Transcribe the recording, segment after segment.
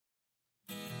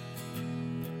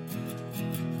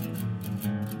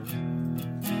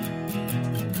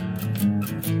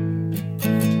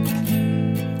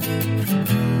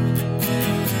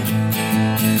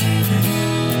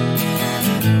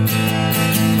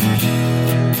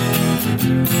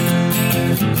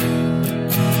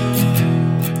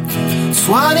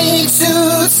22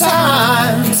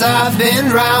 times I've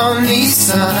been round the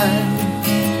sun,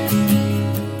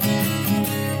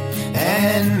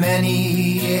 and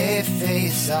many a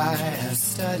face I have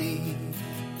studied.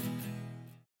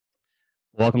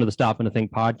 Welcome to the Stop and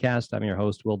Think podcast. I'm your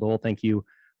host, Will Dole. Thank you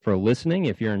for listening.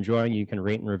 If you're enjoying, you can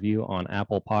rate and review on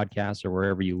Apple Podcasts or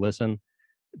wherever you listen.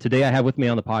 Today, I have with me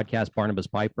on the podcast Barnabas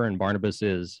Piper, and Barnabas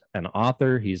is an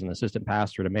author. He's an assistant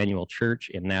pastor at Emmanuel Church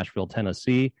in Nashville,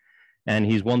 Tennessee, and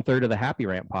he's 1/3 of the Happy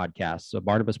Rant podcast. So,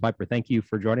 Barnabas Piper, thank you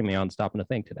for joining me on Stop and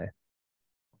Think today.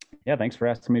 Yeah, thanks for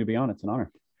asking me to be on. It's an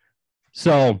honor.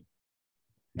 So,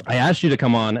 I asked you to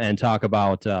come on and talk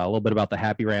about a little bit about the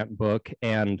Happy Rant book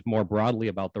and more broadly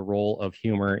about the role of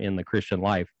humor in the Christian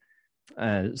life.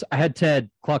 So I had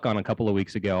Ted Cluck on a couple of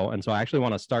weeks ago, and so I actually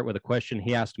want to start with a question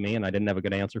he asked me, and I didn't have a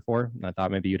good answer for. And I thought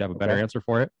maybe you'd have a better answer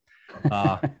for it.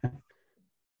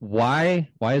 Why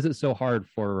is it so hard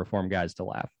for Reformed guys to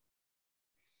laugh?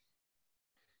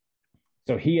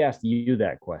 So he asked you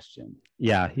that question.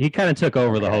 Yeah, he kind of took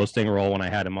over the hosting role when I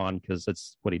had him on because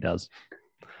that's what he does.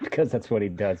 Because that's what he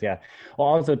does, yeah. Well,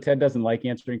 also Ted doesn't like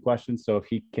answering questions, so if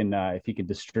he can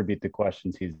distribute the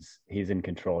questions, he's in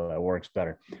control. That works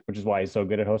better, which is why he's so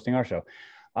good at hosting our show.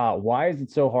 Why is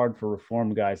it so hard for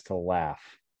Reformed guys to laugh?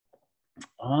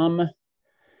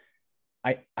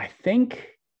 I think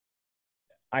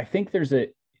there's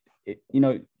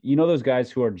those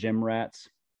guys who are gym rats,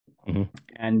 mm-hmm.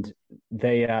 and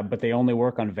they only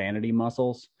work on vanity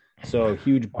muscles, so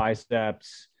huge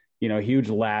biceps. Huge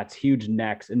lats, huge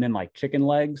necks, and then like chicken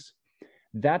legs.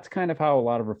 That's kind of how a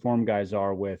lot of Reformed guys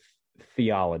are with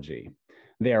theology.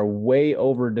 They are way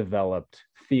overdeveloped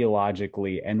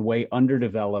theologically and way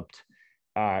underdeveloped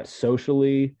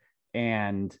socially,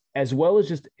 and as well as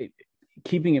just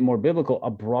keeping it more biblical,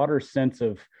 a broader sense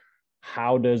of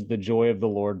how does the joy of the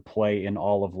Lord play in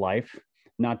all of life?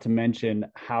 Not to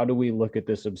mention, how do we look at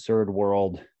this absurd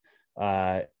world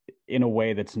in a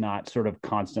way that's not sort of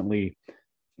constantly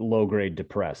low-grade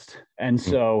depressed. And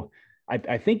so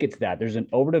I think it's that there's an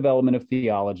overdevelopment of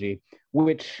theology,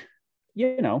 which,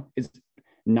 is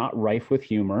not rife with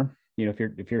humor.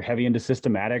 If you're heavy into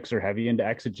systematics or heavy into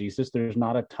exegesis, there's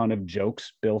not a ton of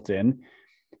jokes built in,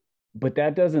 but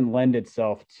that doesn't lend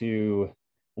itself to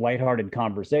lighthearted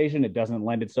conversation. It doesn't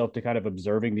lend itself to kind of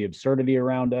observing the absurdity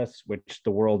around us, which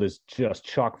the world is just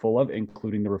chock full of,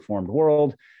 including the Reformed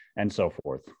world, and so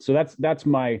forth. So that's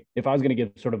my, if I was going to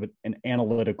give sort of an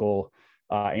analytical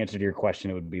answer to your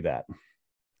question, it would be that.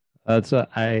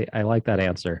 I like that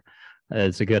answer.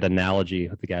 It's a good analogy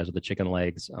with the guys with the chicken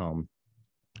legs.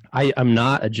 I'm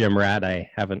not a gym rat. I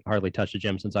haven't hardly touched a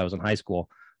gym since I was in high school,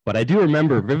 but I do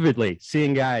remember vividly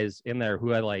seeing guys in there who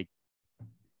had like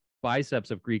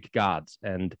biceps of Greek gods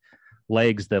and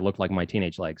legs that looked like my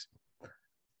teenage legs.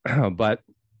 But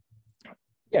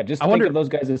yeah, just think of those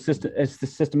guys as the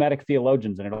systematic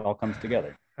theologians, and it all comes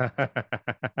together.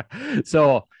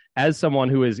 So, as someone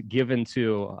who is given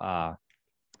to, I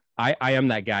am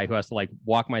that guy who has to like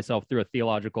walk myself through a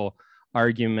theological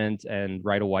argument and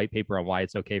write a white paper on why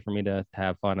it's okay for me to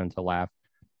have fun and to laugh.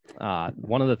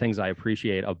 One of the things I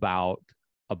appreciate about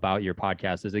your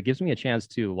podcast is it gives me a chance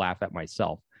to laugh at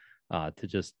myself, to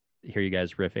just hear you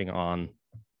guys riffing on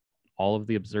all of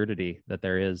the absurdity that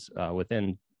there is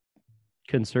within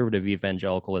conservative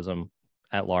evangelicalism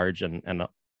at large and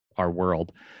our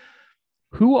world.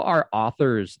 Who are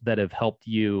authors that have helped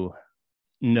you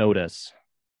notice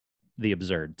the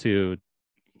absurd,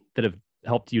 that have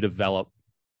helped you develop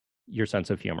your sense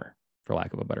of humor, for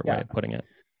lack of a better way of putting it?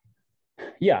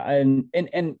 Yeah, and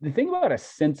the thing about a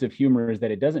sense of humor is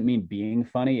that it doesn't mean being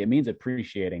funny; it means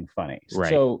appreciating funny. Right.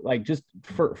 So, like, just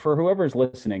for whoever's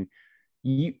listening,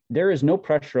 there is no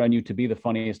pressure on you to be the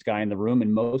funniest guy in the room,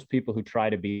 and most people who try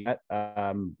to be that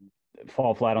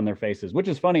fall flat on their faces, which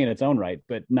is funny in its own right,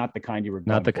 but not the kind you were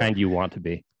going for. Kind you want to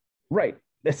be. Right.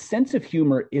 The sense of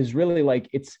humor is really like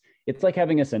it's like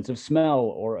having a sense of smell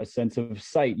or a sense of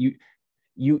sight.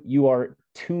 You are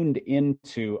tuned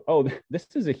into, this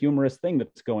is a humorous thing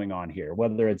that's going on here,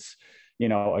 whether it's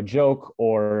a joke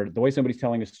or the way somebody's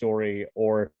telling a story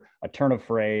or a turn of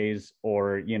phrase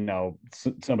or,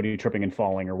 somebody tripping and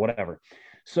falling or whatever.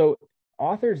 So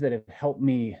authors that have helped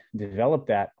me develop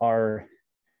that are,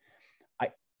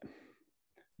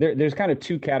 there's kind of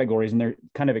two categories, and they're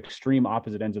kind of extreme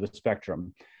opposite ends of the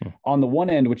spectrum. On the one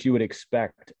end, which you would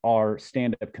expect, are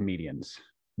stand-up comedians,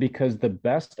 because the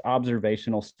best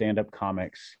observational stand-up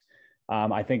comics,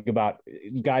 I think about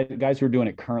guys who are doing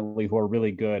it currently who are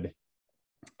really good.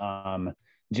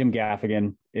 Jim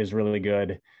Gaffigan is really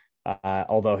good.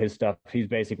 Although his stuff, he's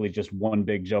basically just one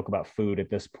big joke about food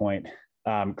at this point.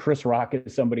 Chris Rock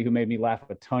is somebody who made me laugh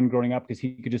a ton growing up because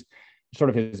he could just sort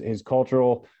of his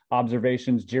cultural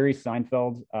observations. Jerry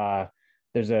Seinfeld,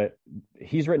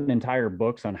 he's written entire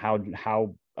books on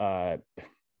how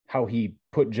he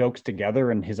put jokes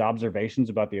together and his observations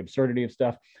about the absurdity of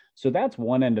stuff. So that's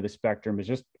one end of the spectrum, is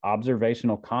just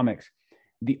observational comics.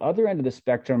 The other end of the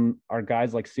spectrum are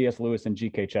guys like C.S. Lewis and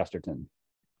G.K. Chesterton,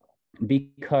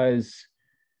 because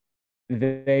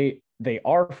they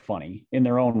are funny in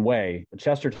their own way.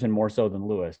 Chesterton more so than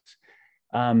Lewis,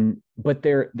 but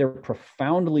they're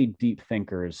profoundly deep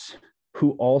thinkers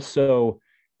who also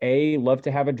love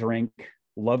to have a drink,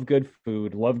 love good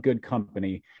food, love good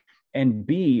company, and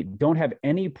B, don't have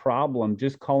any problem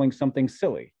just calling something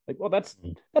silly. Like, well, that's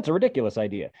a ridiculous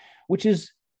idea, which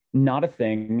is not a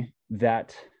thing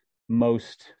that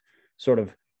most sort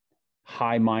of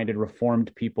high-minded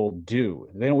reformed people do.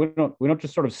 We don't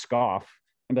just sort of scoff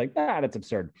and be like, that's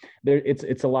absurd.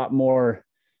 It's a lot more.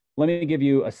 Let me give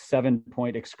you a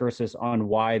 7-point excursus on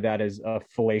why that is a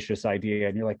fallacious idea.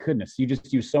 And you're like, goodness, you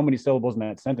just use so many syllables in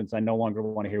that sentence. I no longer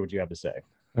want to hear what you have to say.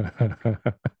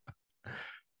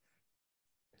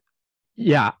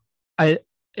 Yeah. I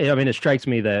mean, it strikes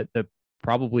me that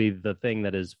probably the thing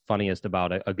that is funniest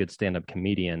about a good stand-up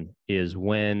comedian is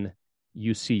when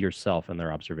you see yourself in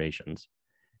their observations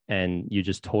and you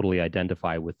just totally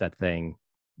identify with that thing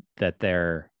that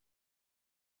they're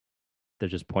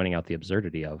just pointing out the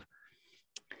absurdity of.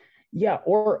 Yeah,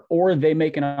 or they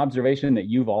make an observation that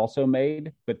you've also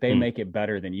made, but they make it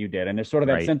better than you did. And there's sort of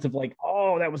that sense of like,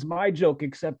 oh, that was my joke,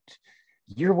 except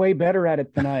you're way better at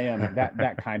it than I am.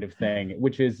 that kind of thing,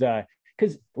 which is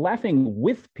because laughing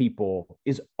with people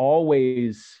is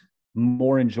always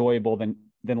more enjoyable than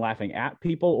laughing at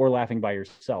people or laughing by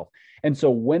yourself. And so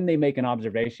when they make an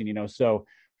observation, Jim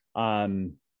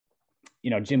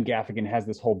Gaffigan has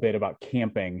this whole bit about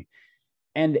camping.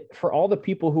 And for all the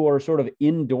people who are sort of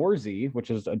indoorsy, which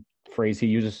is a phrase he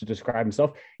uses to describe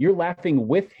himself, you're laughing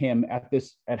with him at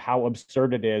how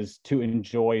absurd it is to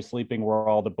enjoy sleeping where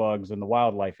all the bugs and the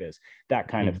wildlife is, that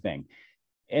kind of thing.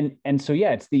 And so,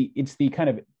 yeah, it's the kind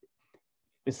of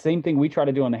the same thing we try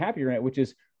to do on the Happy Rant, which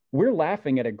is we're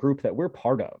laughing at a group that we're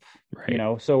part of,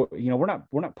 right. So, we're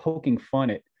not poking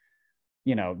fun at,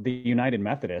 the United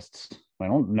Methodists. I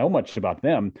don't know much about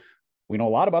them. We know a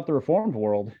lot about the Reformed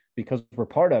world because we're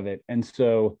part of it. And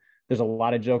so there's a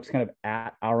lot of jokes kind of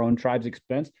at our own tribe's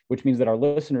expense, which means that our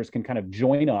listeners can kind of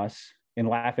join us in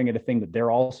laughing at a thing that they're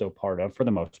also part of for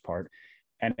the most part.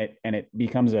 And it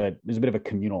becomes there's a bit of a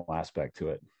communal aspect to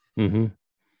it. Mm-hmm.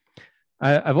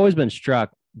 I've always been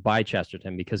struck by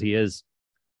Chesterton because he is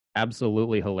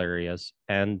absolutely hilarious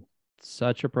and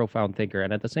such a profound thinker.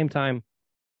 And at the same time,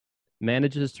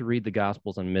 manages to read the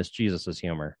Gospels and miss Jesus's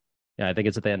humor. Yeah, I think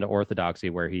it's at the end of Orthodoxy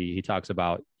where he talks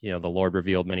about, the Lord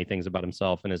revealed many things about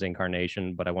himself in his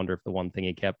incarnation, but I wonder if the one thing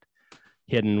he kept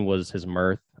hidden was his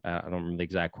mirth. I don't remember the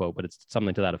exact quote, but it's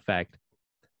something to that effect.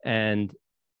 And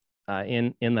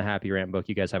in the Happy Rant book,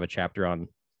 you guys have a chapter on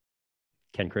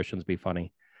can Christians be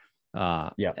funny?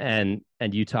 Yeah. And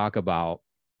you talk about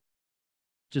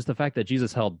just the fact that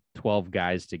Jesus held 12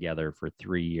 guys together for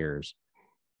 3 years.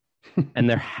 And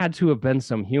there had to have been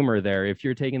some humor there if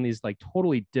you're taking these like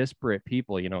totally disparate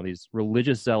people, these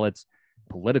religious zealots,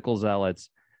 political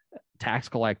zealots, tax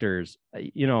collectors,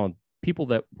 people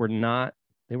that were not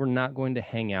going to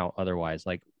hang out otherwise.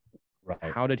 Like,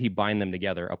 How did he bind them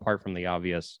together apart from the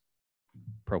obvious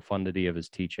profundity of his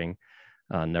teaching?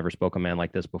 Never spoke a man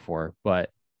like this before. But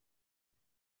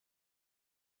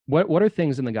what are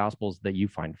things in the Gospels that you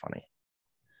find funny?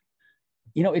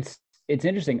 It's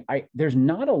interesting. There's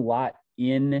not a lot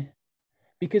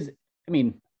because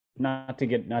not to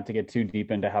get too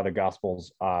deep into how the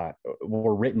Gospels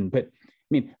were written, but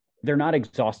they're not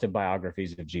exhaustive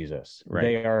biographies of Jesus. Right.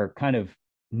 They are kind of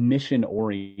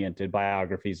mission-oriented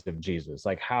biographies of Jesus,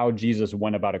 like how Jesus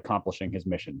went about accomplishing his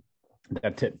mission.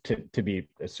 To be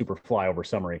a super flyover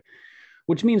summary,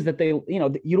 which means that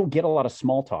you don't get a lot of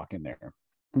small talk in there.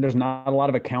 There's not a lot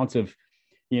of accounts of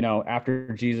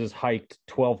after Jesus hiked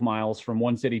 12 miles from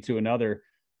one city to another,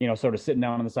 sort of sitting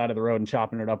down on the side of the road and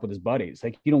chopping it up with his buddies.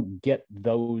 Like, you don't get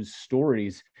those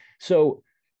stories. So,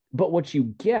 but what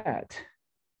you get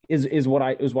is what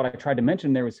I tried to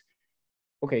mention. There was,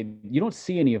 okay, you don't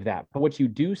see any of that, but what you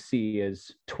do see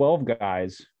is 12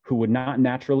 guys who would not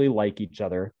naturally like each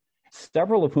other,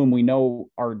 several of whom we know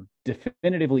are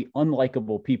definitively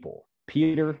unlikable people.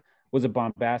 Peter was a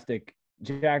bombastic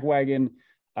jackwagon.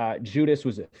 Judas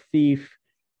was a thief.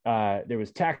 There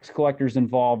was tax collectors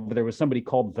involved. There was somebody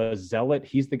called the Zealot.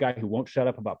 He's the guy who won't shut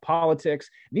up about politics.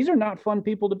 These are not fun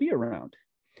people to be around,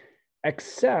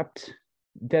 except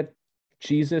that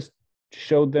Jesus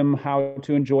showed them how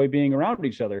to enjoy being around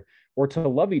each other or to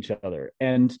love each other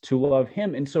and to love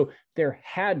him. And so there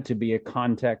had to be a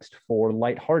context for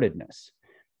lightheartedness.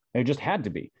 There just had to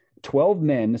be. 12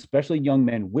 men, especially young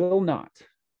men, will not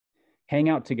hang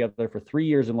out together for 3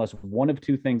 years unless one of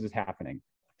two things is happening.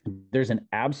 There's an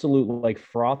absolute like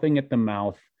frothing at the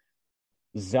mouth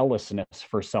zealousness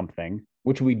for something,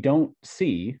 which we don't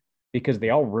see because they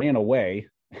all ran away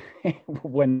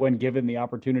when given the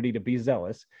opportunity to be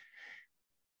zealous,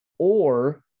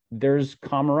 or there's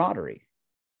camaraderie.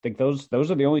 I think those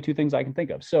are the only two things I can think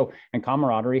of. So, and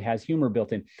camaraderie has humor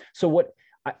built in. So what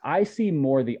I see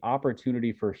more the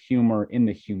opportunity for humor in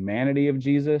the humanity of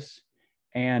Jesus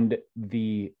and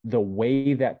the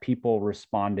way that people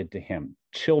responded to him.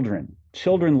 Children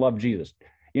love Jesus.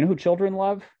 You know who children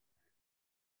love?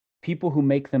 People who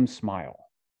make them smile.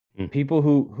 People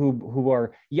who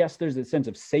are, yes, there's a sense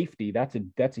of safety. That's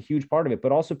a huge part of it,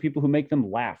 but also people who make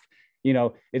them laugh. You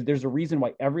know, there's a reason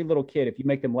why every little kid, if you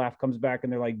make them laugh, comes back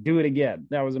and they're like, do it again.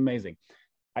 That was amazing.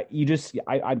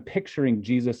 I'm picturing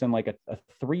Jesus and like a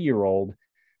 3-year-old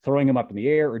throwing him up in the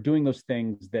air or doing those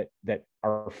things that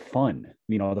are fun,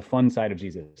 you know, the fun side of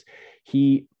Jesus.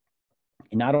 He,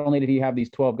 not only did he have these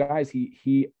 12 guys,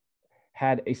 he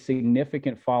had a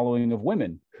significant following of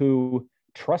women who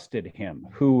trusted him,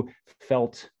 who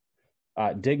felt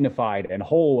dignified and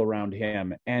whole around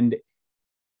him. And,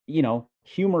 you know,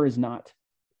 humor is not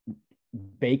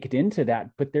baked into that,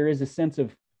 but there has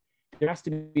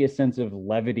to be a sense of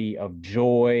levity, of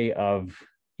joy, of,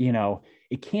 you know,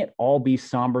 it can't all be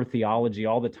somber theology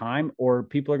all the time, or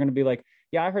people are going to be like,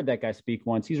 yeah, I heard that guy speak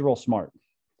once. He's real smart.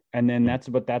 And then that's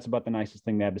about the nicest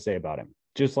thing they have to say about him.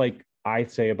 Just like I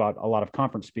say about a lot of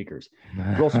conference speakers,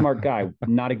 real smart guy,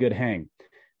 not a good hang.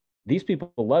 These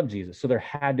people love Jesus. So there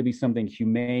had to be something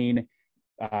humane,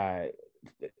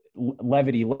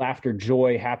 levity, laughter,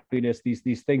 joy, happiness,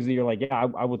 these things that you're like, yeah,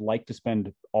 I would like to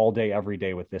spend all day, every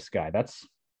day with this guy.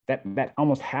 That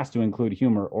almost has to include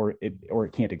humor or it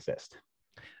can't exist.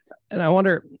 And I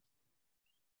wonder,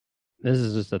 this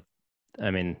is just to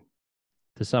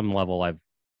some level, I've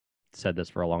said this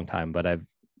for a long time, but I've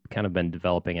kind of been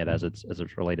developing it as it's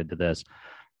related to this.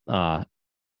 I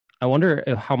wonder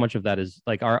how much of that is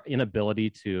like our inability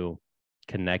to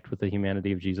connect with the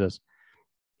humanity of Jesus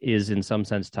is in some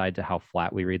sense tied to how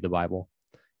flat we read the Bible.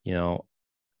 You know,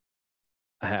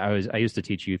 I used to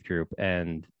teach youth group,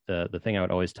 and the thing I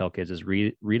would always tell kids is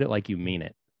read it like you mean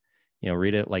it. You know,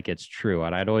 read it like it's true.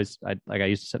 And I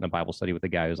used to sit in a Bible study with a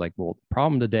guy who's like, well, the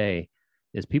problem today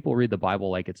is people read the Bible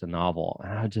like it's a novel.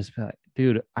 And I would just be like,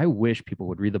 dude, I wish people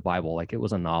would read the Bible like it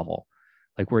was a novel,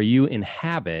 like where you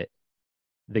inhabit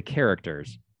the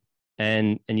characters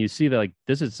and you see that like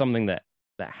this is something that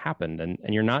happened, and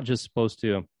you're not just supposed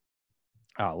to.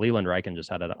 Leland Ryken just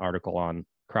had an article on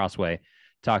Crossway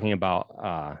talking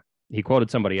about he quoted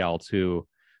somebody else who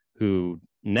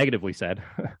negatively said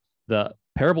the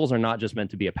parables are not just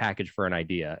meant to be a package for an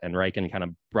idea, and Ryken kind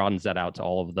of broadens that out to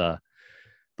all of the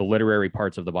literary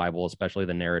parts of the Bible, especially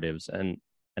the narratives, and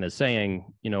is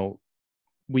saying, you know,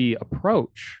 we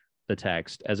approach the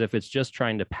text as if it's just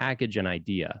trying to package an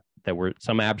idea, that we're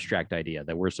some abstract idea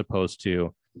that we're supposed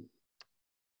to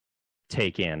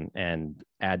take in and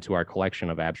add to our collection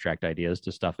of abstract ideas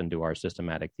to stuff into our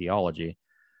systematic theology.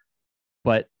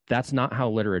 But that's not how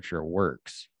literature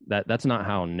works. That's not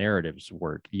how narratives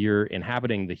work. You're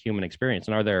inhabiting the human experience.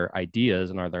 And are there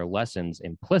ideas and are there lessons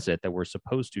implicit that we're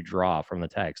supposed to draw from the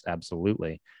text?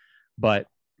 Absolutely. But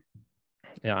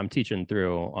yeah, I'm teaching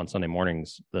through on Sunday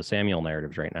mornings the Samuel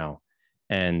narratives right now.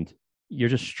 And you're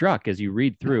just struck as you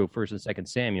read through 1st and 2nd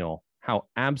Samuel how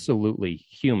absolutely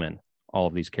human all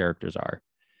of these characters are.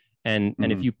 And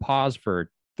if you pause for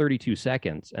 32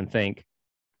 seconds and think,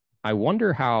 I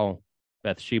wonder how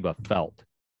Bathsheba felt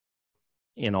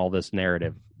in all this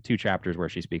narrative, 2 chapters where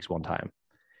she speaks one time.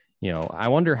 You know, I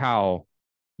wonder how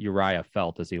Uriah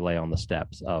felt as he lay on the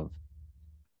steps of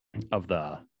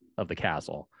the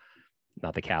castle.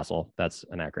 Not the castle, that's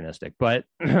anachronistic, but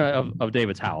of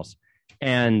David's house.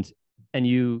 And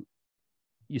you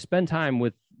spend time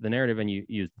with the narrative and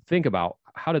you think about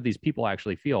how did these people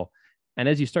actually feel? And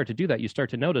as you start to do that, you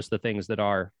start to notice the things that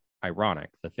are ironic,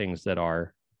 the things that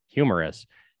are humorous,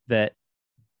 that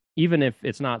even if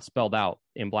it's not spelled out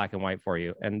in black and white for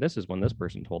you, and this is when this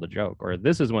person told a joke, or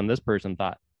this is when this person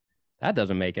thought, that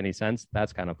doesn't make any sense,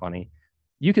 that's kind of funny.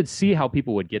 You could see how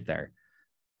people would get there.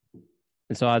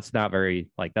 And so that's not very,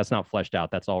 like, that's not fleshed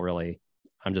out. That's all really,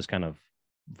 I'm just kind of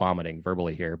vomiting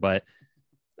verbally here. But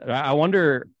I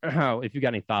wonder if you got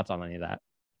any thoughts on any of that.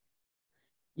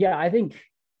 Yeah, I think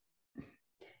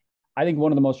I think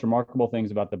one of the most remarkable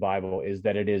things about the Bible is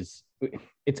that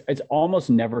it's almost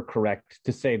never correct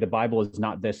to say the Bible is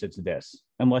not this, it's this,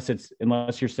 unless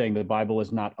you're saying the Bible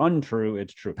is not untrue,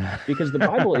 it's true. Because the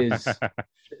Bible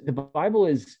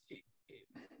is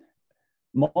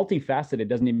multifaceted,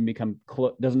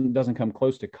 doesn't come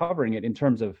close to covering it in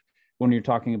terms of when you're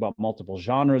talking about multiple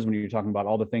genres, when you're talking about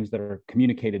all the things that are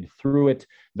communicated through it,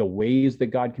 the ways that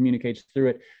God communicates through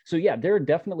it. So yeah, there are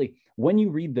definitely, when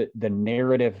you read the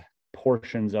narrative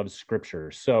portions of scripture,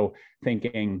 so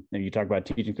thinking, you talk about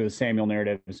teaching through the Samuel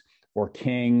narratives or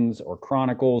Kings or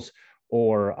Chronicles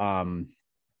or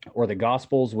the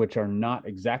Gospels, which are not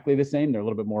exactly the same. They're a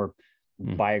little bit more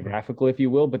biographical, if you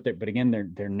will, but again,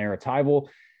 they're narratival.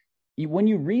 When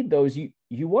you read those, you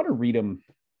want to read them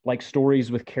like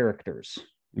stories with characters.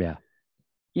 Yeah.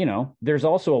 There's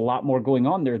also a lot more going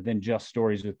on there than just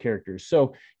stories with characters.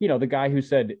 So, the guy who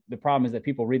said the problem is that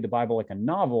people read the Bible like a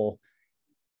novel,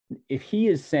 if he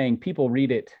is saying people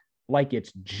read it like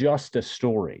it's just a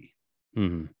story,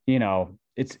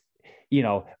 it's,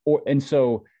 and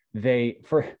so they,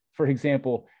 for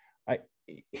example,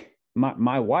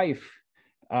 my wife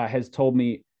has told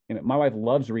me, my wife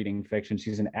loves reading fiction.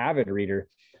 She's an avid reader.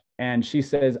 And she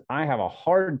says, I have a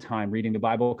hard time reading the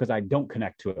Bible because I don't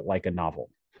connect to it like a novel.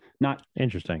 Not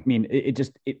interesting. I mean,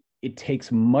 it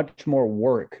takes much more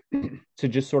work to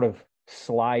just sort of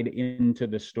slide into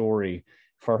the story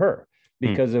for her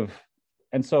because of,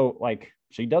 and so like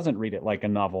she doesn't read it like a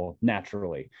novel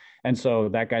naturally. And so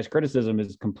that guy's criticism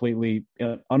is completely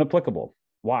unapplicable.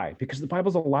 Why? Because the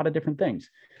Bible's a lot of different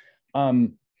things.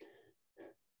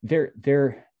 There's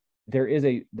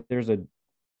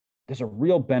a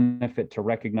real benefit to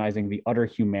recognizing the utter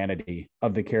humanity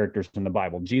of the characters in the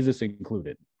Bible, Jesus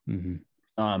included.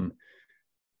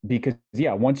 Because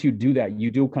once you do that,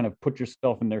 you do kind of put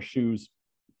yourself in their shoes,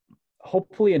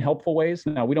 hopefully in helpful ways.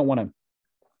 Now, you don't want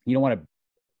to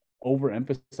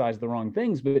overemphasize the wrong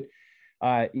things, but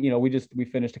we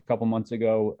finished a couple months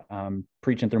ago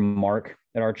preaching through Mark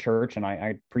at our church, and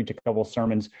I preached a couple of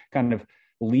sermons kind of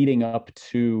leading up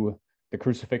to the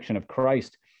crucifixion of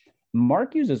Christ.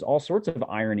 Mark uses all sorts of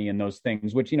irony in those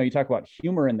things, which, you talk about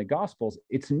humor in the Gospels.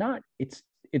 It's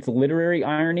literary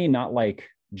irony, not like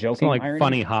joking. It's not like irony.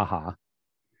 Funny, haha.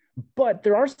 But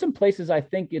there are some places I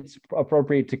think it's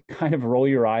appropriate to kind of roll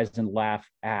your eyes and laugh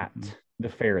at the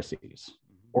Pharisees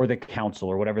or the council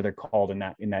or whatever they're called in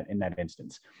that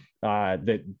instance.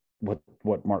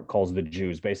 What Mark calls the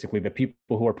Jews, basically the people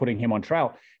who are putting him on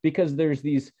trial, because there's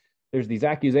these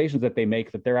accusations that they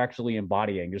make that they're actually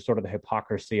embodying, just sort of the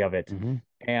hypocrisy of it.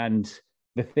 And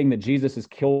the thing that Jesus is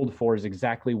killed for is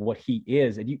exactly what he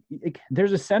is. And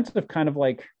there's a sense of kind of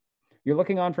like you're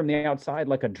looking on from the outside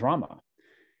like a drama,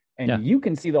 and you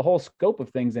can see the whole scope of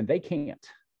things and they can't.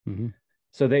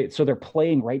 So they're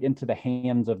playing right into the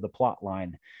hands of the plot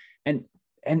line. And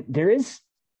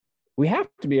we have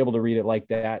to be able to read it like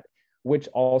that, which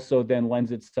also then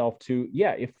lends itself to,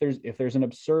 if there's an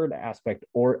absurd aspect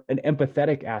or an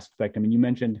empathetic aspect. I mean, you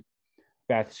mentioned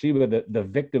Bathsheba, the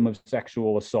victim of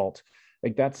sexual assault.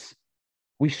 Like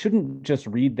we shouldn't just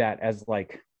read that as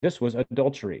like, this was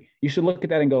adultery. You should look at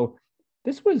that and go,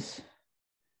 this person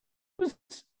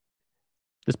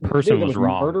was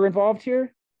wrong. Murder involved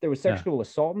here. There was sexual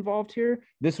assault involved here.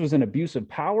 This was an abuse of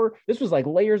power. This was like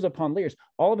layers upon layers.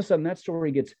 All of a sudden that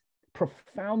story gets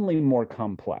profoundly more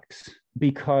complex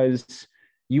because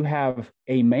you have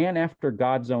a man after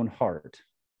God's own heart,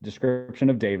 description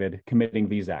of David committing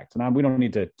these acts. And we don't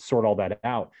need to sort all that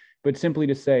out, but simply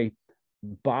to say,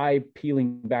 by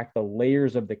peeling back the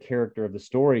layers of the character of the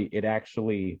story, it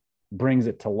actually brings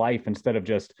it to life instead of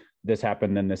just this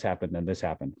happened, then this happened, then this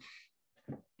happened.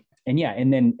 And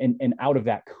and out of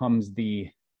that comes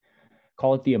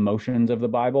call it the emotions of the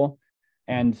Bible.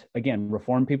 And again,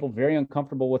 Reformed people very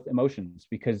uncomfortable with emotions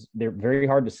because they're very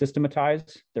hard to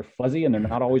systematize. They're fuzzy and they're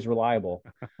not always reliable.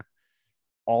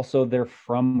 Also, they're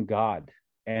from God,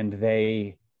 and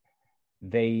they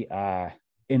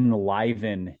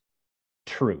enliven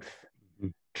truth.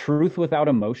 Truth without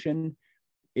emotion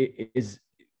it's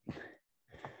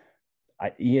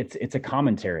a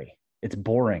commentary. It's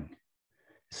boring.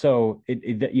 So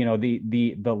the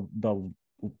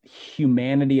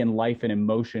humanity and life and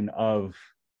emotion of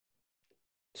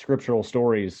scriptural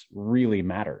stories really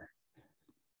matter.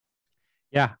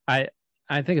 Yeah, I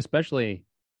think especially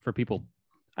for people,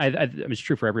 it's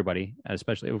true for everybody,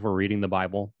 especially if we're reading the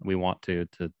Bible, we want to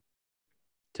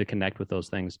connect with those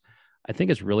things. I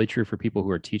think it's really true for people who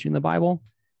are teaching the Bible.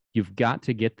 You've got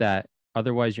to get that.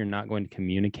 Otherwise, you're not going to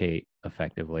communicate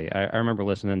effectively. I remember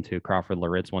listening to Crawford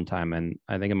Loritz one time, and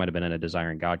I think it might have been at a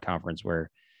Desiring God conference where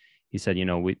he said,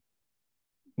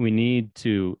 we we need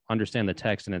to understand the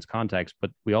text in its context,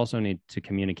 but we also need to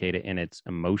communicate it in its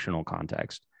emotional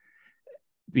context,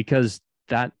 because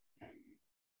that's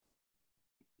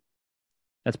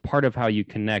part of how you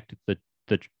connect the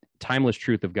timeless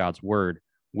truth of God's word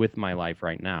with my life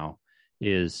right now,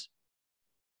 is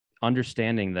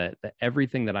understanding that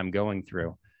everything that I'm going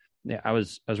through. I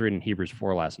was reading Hebrews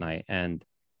 4 last night, and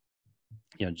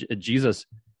Jesus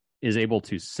is able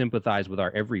to sympathize with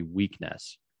our every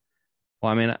weakness.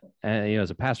 Well, I mean,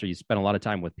 as a pastor, you spend a lot of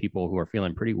time with people who are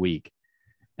feeling pretty weak,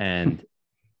 and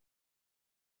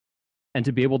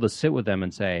to be able to sit with them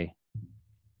and say,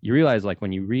 you realize, like,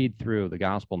 when you read through the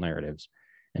gospel narratives,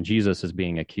 and Jesus is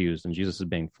being accused, and Jesus is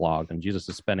being flogged, and Jesus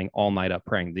is spending all night up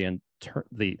praying,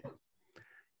 the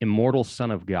immortal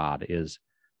Son of God is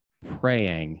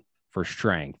praying for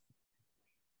strength.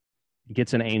 He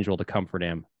gets an angel to comfort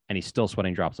him, and he's still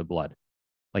sweating drops of blood.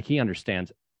 Like, he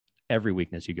understands every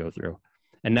weakness you go through.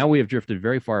 And now we have drifted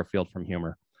very far afield from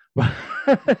humor. But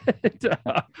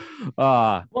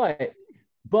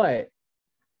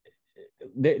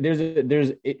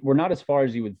we're not as far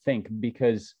as you would think,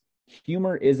 because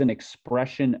humor is an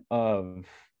expression of,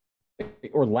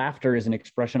 or laughter is an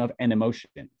expression of an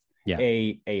emotion. Yeah.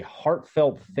 A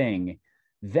heartfelt thing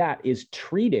that is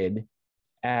treated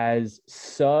as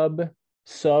sub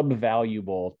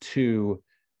valuable to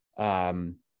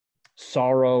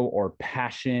sorrow or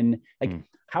passion. Like,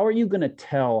 how are you going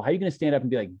to stand up and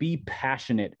be like, be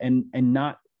passionate, and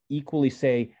not equally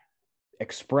say,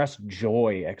 express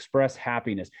joy, express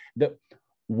happiness? The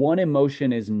one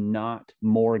emotion is not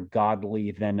more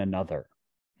godly than another.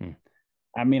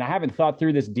 I mean, I haven't thought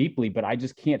through this deeply, but I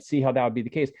just can't see how that would be the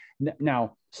case.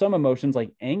 Now, some emotions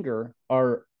like anger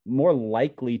are more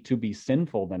likely to be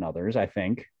sinful than others. I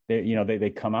think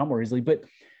they come out more easily, but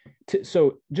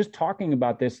so just talking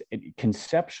about this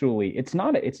conceptually, it's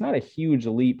not a huge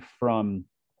leap from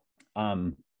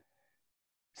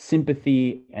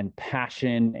sympathy and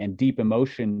passion and deep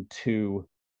emotion to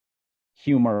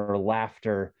humor or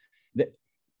laughter.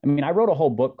 I mean, I wrote a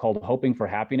whole book called Hoping for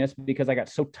Happiness because I got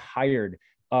so tired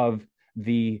of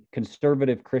the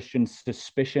conservative Christian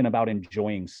suspicion about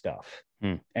enjoying stuff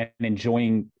and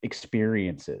enjoying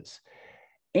experiences.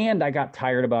 And I got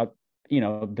tired about,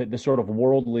 the sort of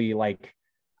worldly, like,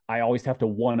 I always have to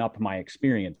one up my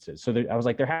experiences. So I was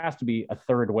like, there has to be a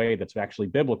third way that's actually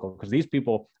biblical, because these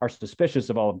people are suspicious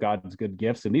of all of God's good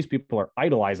gifts, and these people are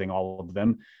idolizing all of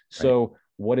them. So right.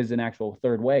 What is an actual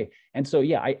third way? And so,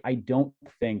 yeah, I don't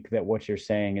think that what you're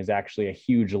saying is actually a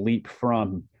huge leap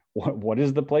from what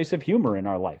is the place of humor in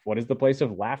our life? What is the place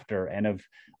of laughter and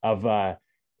of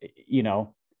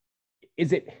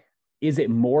is it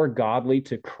more godly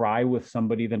to cry with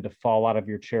somebody than to fall out of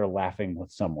your chair laughing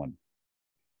with someone?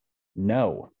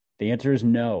 No. The answer is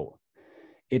no.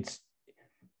 It's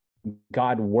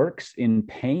God works in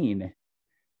pain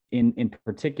in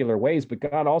particular ways, but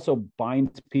God also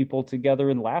binds people together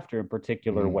in laughter in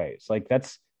particular ways. Like,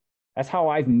 that's how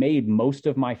I've made most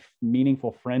of my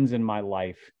meaningful friends in my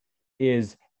life.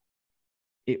 Is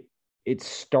it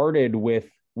started with,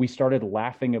 we started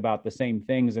laughing about the same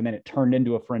things, and then it turned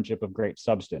into a friendship of great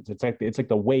substance. It's like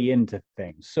the way into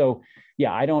things. So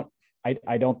yeah, I don't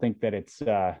think that it's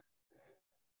I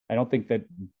don't think that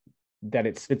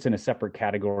it sits in a separate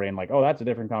category and like, oh, that's a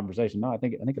different conversation. No, I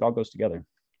think it all goes together.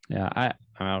 Yeah,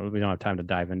 we don't have time to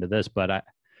dive into this, but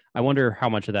I wonder how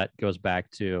much of that goes back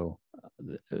to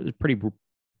a pretty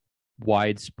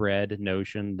widespread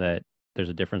notion that there's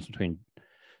a difference between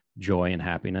joy and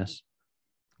happiness,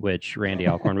 which Randy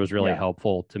Alcorn was really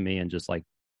helpful to me, and just like,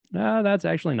 no, that's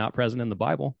actually not present in the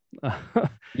Bible.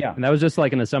 Yeah. And that was just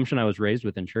like an assumption I was raised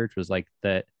with in church, was like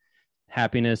that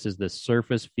happiness is this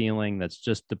surface feeling that's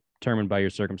just determined by your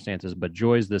circumstances, but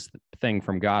joy is this thing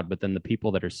from God. But then the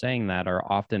people that are saying that are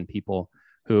often people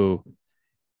who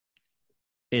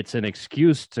it's an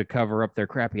excuse to cover up their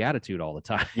crappy attitude all the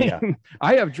time. Yeah.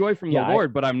 I have joy from the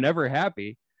Lord, but I'm never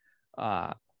happy.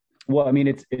 Well, I mean,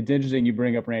 it's interesting you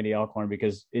bring up Randy Alcorn,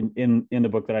 because in the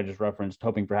book that I just referenced,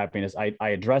 Hoping for Happiness, I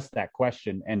addressed that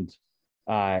question, and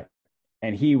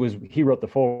he wrote the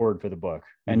foreword for the book.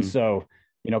 And so,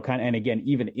 and again,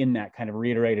 even in that, kind of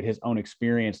reiterated his own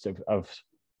experience of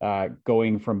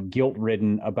going from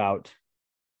guilt-ridden about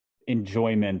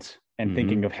enjoyment and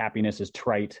thinking of happiness as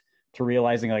trite, to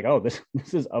realizing like, oh, this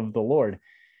is of the Lord.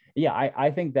 Yeah,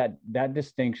 I think that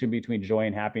distinction between joy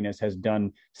and happiness has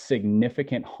done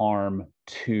significant harm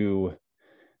to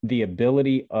the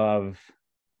ability of,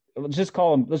 let's just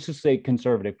say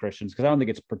conservative Christians, because I don't think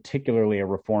it's particularly a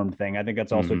Reformed thing. I think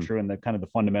that's also true in the kind of the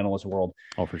fundamentalist world.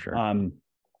 Oh, for sure.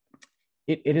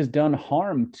 it has done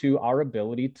harm to our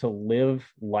ability to live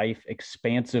life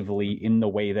expansively in the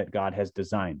way that God has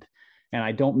designed. And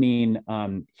I don't mean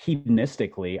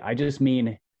hedonistically. I just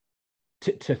mean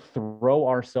to throw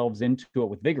ourselves into it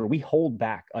with vigor. We hold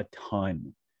back a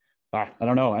ton. I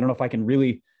don't know. I don't know if I can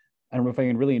really, I don't know if I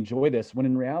can really enjoy this. When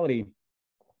in reality,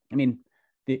 I mean,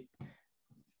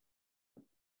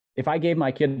 if I gave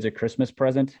my kids a Christmas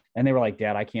present and they were like,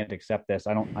 "Dad, I can't accept this.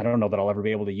 I don't know that I'll ever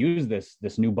be able to use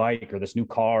this new bike or this new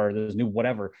car or this new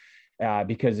whatever,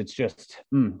 because it's just,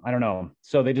 I don't know."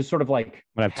 So they just sort of like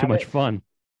But I have too much fun.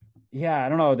 Yeah, I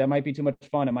don't know. That might be too much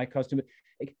fun. It might cost too much.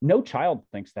 Like, no child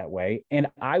thinks that way, and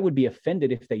I would be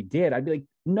offended if they did. I'd be like,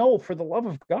 "No, for the love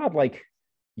of God, like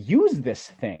use this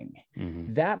thing."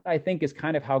 Mm-hmm. That I think is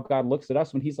kind of how God looks at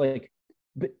us when He's like,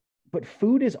 "But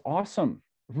food is awesome.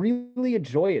 Really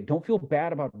enjoy it. Don't feel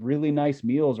bad about really nice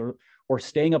meals or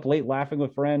staying up late laughing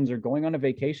with friends or going on a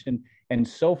vacation and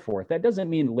so forth." That doesn't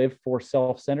mean live for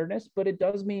self-centeredness, but it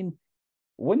does mean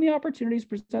when the opportunities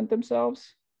present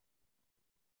themselves,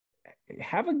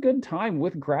 have a good time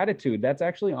with gratitude. That's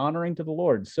actually honoring to the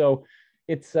Lord. So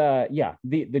it's yeah,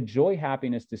 the joy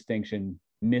happiness distinction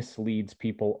misleads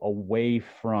people away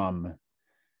from,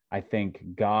 I think,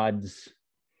 God's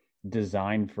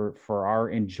design for our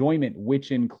enjoyment,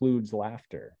 which includes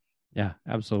laughter. Yeah,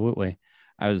 absolutely.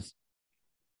 I was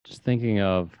just thinking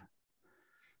of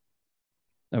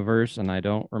a verse and I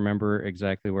don't remember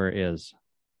exactly where it is.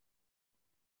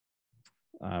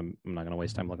 I'm not going to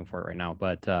waste time looking for it right now,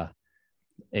 but to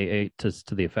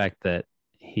the effect that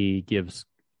he gives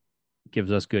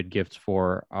us good gifts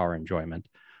for our enjoyment.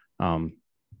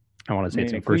 I want to say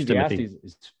it's in First Timothy.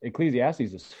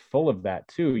 Ecclesiastes is full of that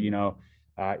too. You know,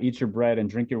 eat your bread and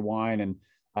drink your wine, and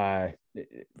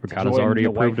for God has already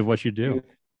approved of what you do.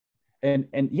 And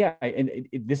yeah, and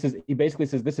this is, he basically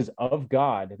says this is of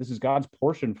God. This is God's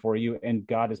portion for you, and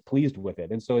God is pleased with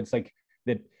it. And so it's like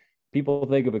that. People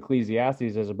think of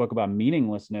Ecclesiastes as a book about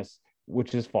meaninglessness,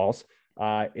 which is false.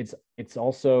 It's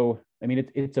also, I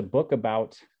mean, it's a book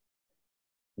about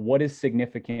what is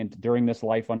significant during this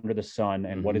life under the sun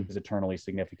and what is eternally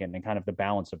significant, and kind of the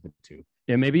balance of the two.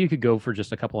 Yeah, maybe you could go for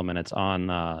just a couple of minutes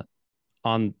on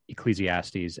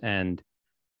Ecclesiastes and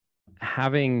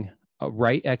having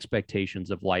right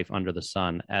expectations of life under the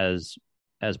sun as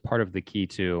part of the key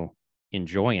to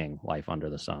enjoying life under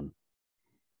the sun.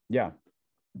 Yeah.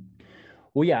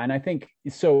 Well, yeah, and I think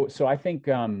so. So I think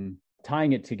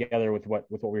tying it together with what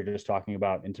we were just talking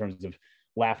about in terms of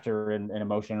laughter and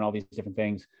emotion and all these different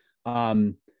things,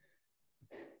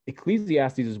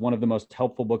 Ecclesiastes is one of the most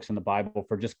helpful books in the Bible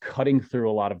for just cutting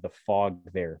through a lot of the fog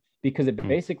there, because it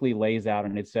basically lays out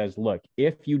and it says, look,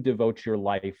 if you devote your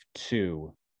life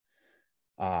to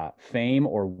fame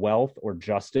or wealth or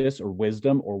justice or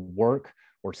wisdom or work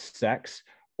or sex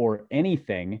or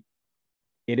anything,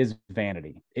 it is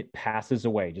vanity. It passes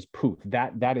away, just poof.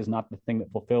 That is not the thing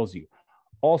that fulfills you.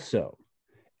 Also,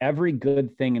 every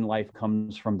good thing in life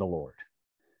comes from the Lord.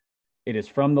 It is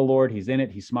from the Lord. He's in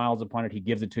it. He smiles upon it. He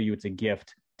gives it to you. It's a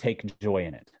gift. Take joy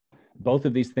in it. Both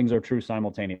of these things are true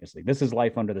simultaneously. This is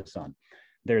life under the sun.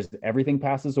 There's everything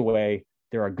passes away.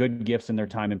 There are good gifts in their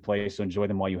time and place, so enjoy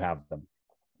them while you have them.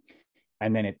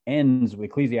 And then it ends,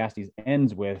 Ecclesiastes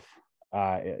ends with,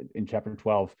 in chapter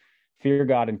 12, fear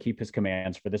God and keep his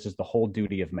commands, for this is the whole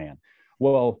duty of man.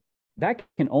 Well, that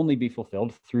can only be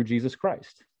fulfilled through Jesus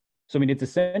Christ. So, I mean, it's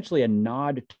essentially a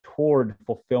nod toward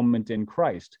fulfillment in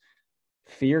Christ.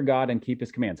 Fear God and keep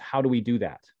his commands. How do we do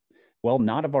that? Well,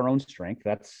 not of our own strength.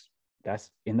 That's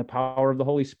in the power of the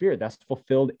Holy Spirit. That's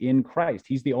fulfilled in Christ.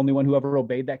 He's the only one who ever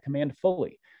obeyed that command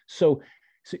fully. So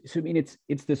I mean,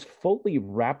 it's this fully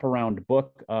wraparound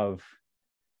book of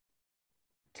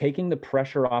taking the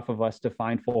pressure off of us to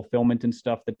find fulfillment in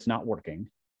stuff that's not working,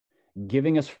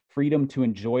 giving us freedom to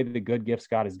enjoy the good gifts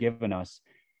God has given us,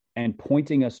 and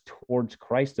pointing us towards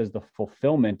Christ as the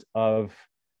fulfillment of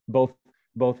both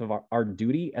of our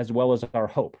duty as well as our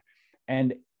hope.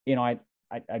 And you know,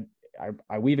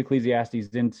 I weave Ecclesiastes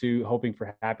into Hoping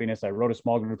for Happiness. I wrote a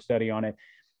small group study on it.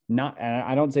 Not, and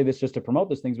I don't say this just to promote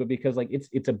those things, but because like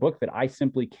it's a book that I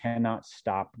simply cannot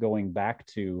stop going back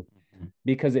to,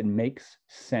 because it makes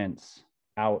sense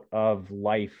out of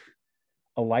life,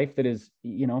 a life that is,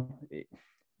 you know,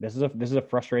 this is a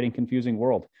frustrating, confusing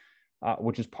world,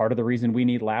 which is part of the reason we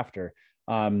need laughter.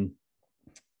 I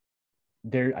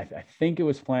think it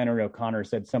was Flannery O'Connor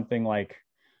said something like,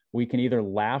 "We can either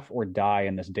laugh or die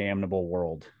in this damnable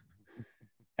world."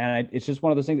 And it's just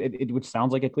one of those things, which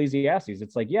sounds like Ecclesiastes.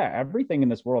 It's like, yeah, everything in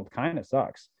this world kind of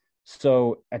sucks.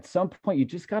 So at some point, you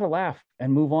just got to laugh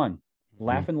and move on,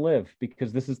 laugh and live,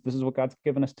 because this is what God's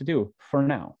given us to do for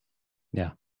now.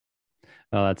 Yeah.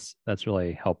 Oh, that's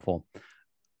really helpful.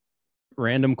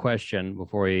 Random question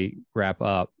before we wrap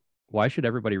up. Why should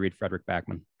everybody read Frederick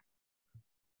Backman?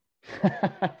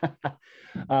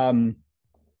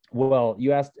 Well,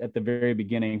 you asked at the very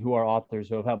beginning who are authors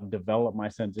who have helped develop my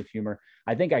sense of humor.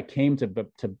 I think I came to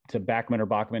Backman or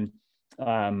Bachman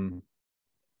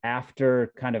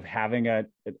after kind of having a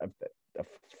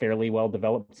fairly well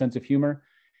developed sense of humor,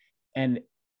 and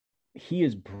he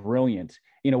is brilliant.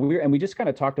 We just kind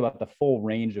of talked about the full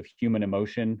range of human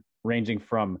emotion, ranging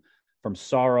from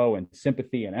sorrow and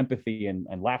sympathy and empathy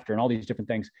and laughter and all these different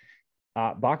things.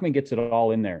 Bachman gets it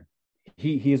all in there.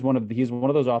 He's one of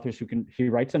those authors he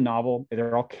writes a novel.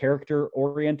 They're all character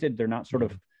oriented. They're not sort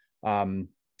of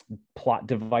plot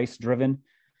device driven,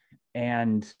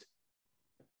 and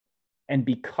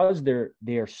because they're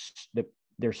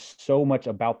so much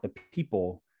about the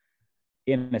people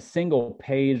in a single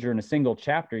page or in a single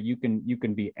chapter, you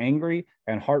can be angry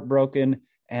and heartbroken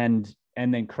and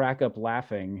then crack up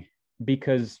laughing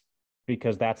because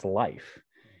that's life.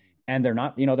 And they're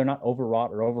not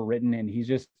overwrought or overwritten. And he's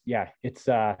just, it's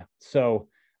so,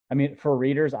 I mean, for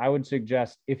readers, I would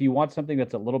suggest if you want something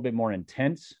that's a little bit more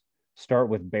intense, start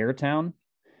with Beartown.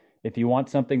 If you want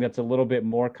something that's a little bit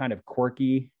more kind of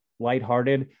quirky,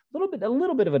 lighthearted, a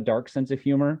little bit of a dark sense of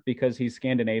humor because he's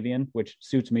Scandinavian, which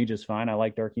suits me just fine. I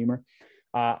like dark humor.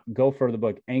 Go for the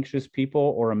book Anxious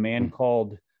People or A Man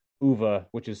Called Uwe,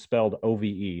 which is spelled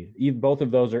OVE. Both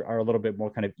of those are a little bit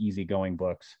more kind of easygoing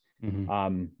books.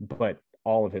 Mm-hmm. But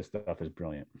all of his stuff is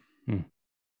brilliant.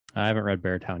 I haven't read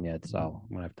Beartown yet, so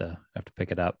I'm gonna have to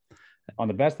pick it up.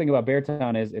 The best thing about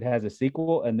Beartown is it has a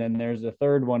sequel, and then there's a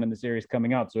third one in the series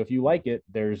coming out. So if you like it,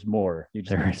 there's more. You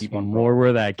just keep on more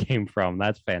where that came from.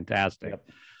 That's fantastic. Yep.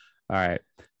 All right.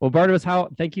 Well, Barnabas,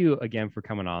 thank you again for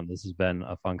coming on. This has been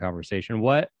a fun conversation.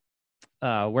 Where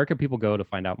can people go to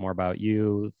find out more about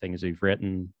you, things you've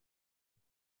written?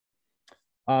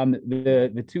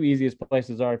 The two easiest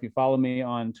places are if you follow me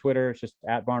on Twitter, it's just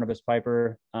at Barnabas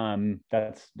Piper.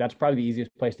 That's probably the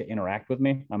easiest place to interact with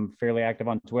me. I'm fairly active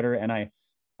on Twitter, and I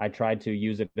tried to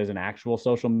use it as an actual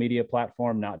social media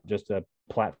platform, not just a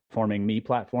platforming me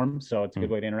platform. So it's a good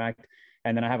way to interact.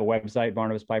 And then I have a website,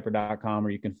 barnabaspiper.com,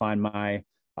 where you can find my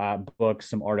books,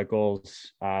 some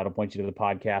articles. It'll point you to the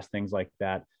podcast, things like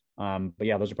that. But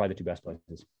yeah, those are probably the two best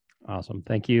places. Awesome.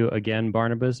 Thank you again,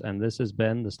 Barnabas. And this has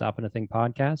been the Stop and a Think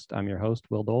podcast. I'm your host,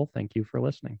 Will Dole. Thank you for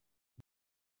listening.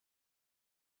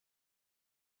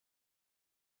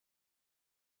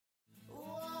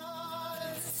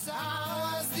 Once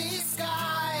I was the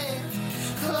sky,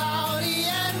 cloudy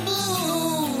and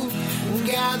blue,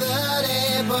 gathered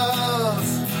above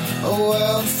a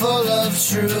world full of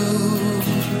truth,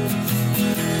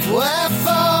 where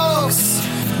folks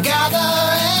gather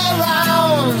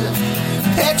around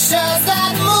pictures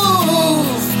that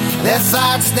move, their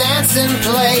thoughts dance in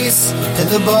place to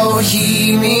the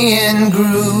bohemian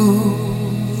groove.